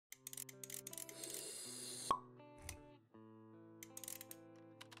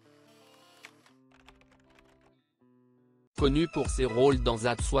connu pour ses rôles dans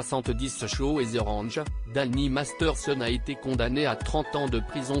At 70 Show et The Range, Danny Masterson a été condamné à 30 ans de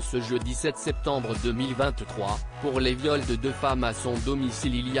prison ce jeudi 7 septembre 2023, pour les viols de 2 femmes à son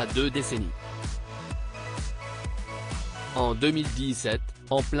domicile il y a 2 décennies. En 2017,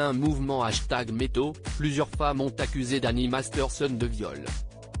 en plein mouvement #métaux, plusieurs femmes ont accusé Danny Masterson de viol.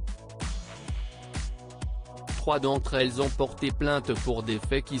 3 d'entre elles ont porté plainte pour des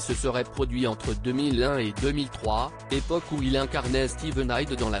faits qui se seraient produits entre 2001 et 2003, époque où il incarnait Steven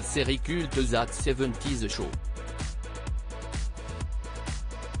Hyde dans la série culte That 70's Show.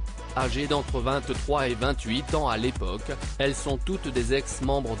 Âgées d'entre 23 et 28 ans à l'époque, elles sont toutes des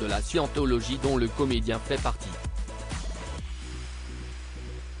ex-membres de la Scientologie dont le comédien fait partie.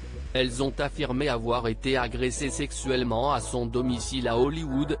 Elles ont affirmé avoir été agressées sexuellement à son domicile à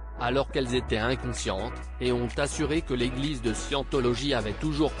Hollywood, alors qu'elles étaient inconscientes, et ont assuré que l'église de Scientologie avait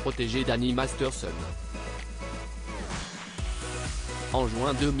toujours protégé Danny Masterson. En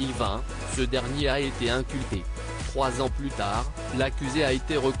juin 2020, ce dernier a été inculpé. 3 ans plus tard, l'accusé a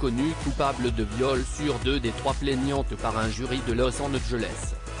été reconnu coupable de viol sur 2 des 3 plaignantes par un jury de Los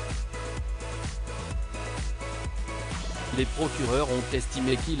Angeles. Les procureurs ont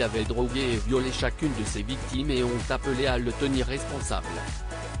estimé qu'il avait drogué et violé chacune de ses victimes et ont appelé à le tenir responsable.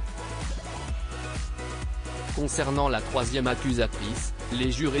 Concernant la 3e accusatrice, les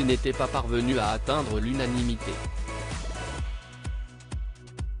jurés n'étaient pas parvenus à atteindre l'unanimité.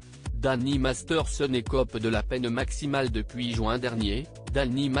 Danny Masterson écope de la peine maximale depuis juin dernier.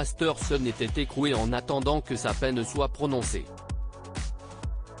 Danny Masterson était écroué en attendant que sa peine soit prononcée.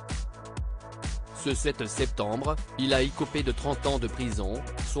 Ce 7 septembre, il a écopé de 30 ans de prison,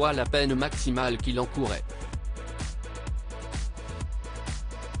 soit la peine maximale qu'il encourait.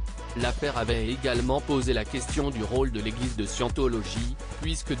 L'affaire avait également posé la question du rôle de l'église de Scientologie,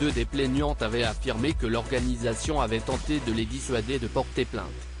 puisque 2 des plaignantes avaient affirmé que l'organisation avait tenté de les dissuader de porter plainte.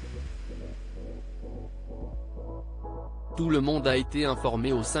 Tout le monde a été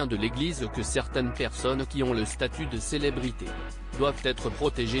informé au sein de l'église que certaines personnes qui ont le statut de célébrité doivent être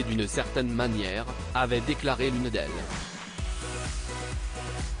protégées d'une certaine manière, avait déclaré l'une d'elles.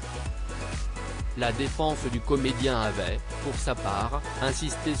 La défense du comédien avait, pour sa part,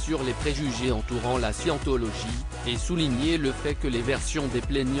 insisté sur les préjugés entourant la Scientologie, et souligné le fait que les versions des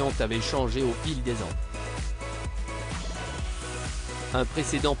plaignantes avaient changé au fil des ans. Un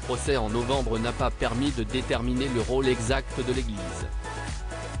précédent procès en novembre n'a pas permis de déterminer le rôle exact de l'église.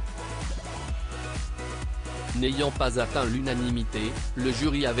 N'ayant pas atteint l'unanimité, le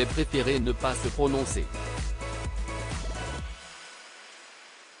jury avait préféré ne pas se prononcer.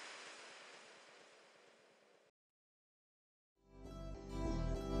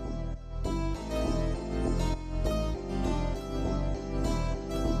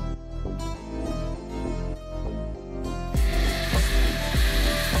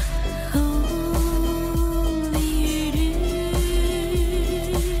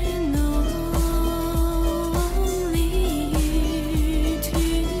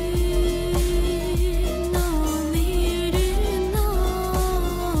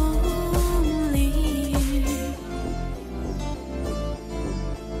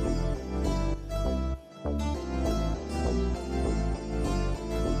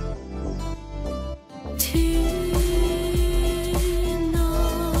 To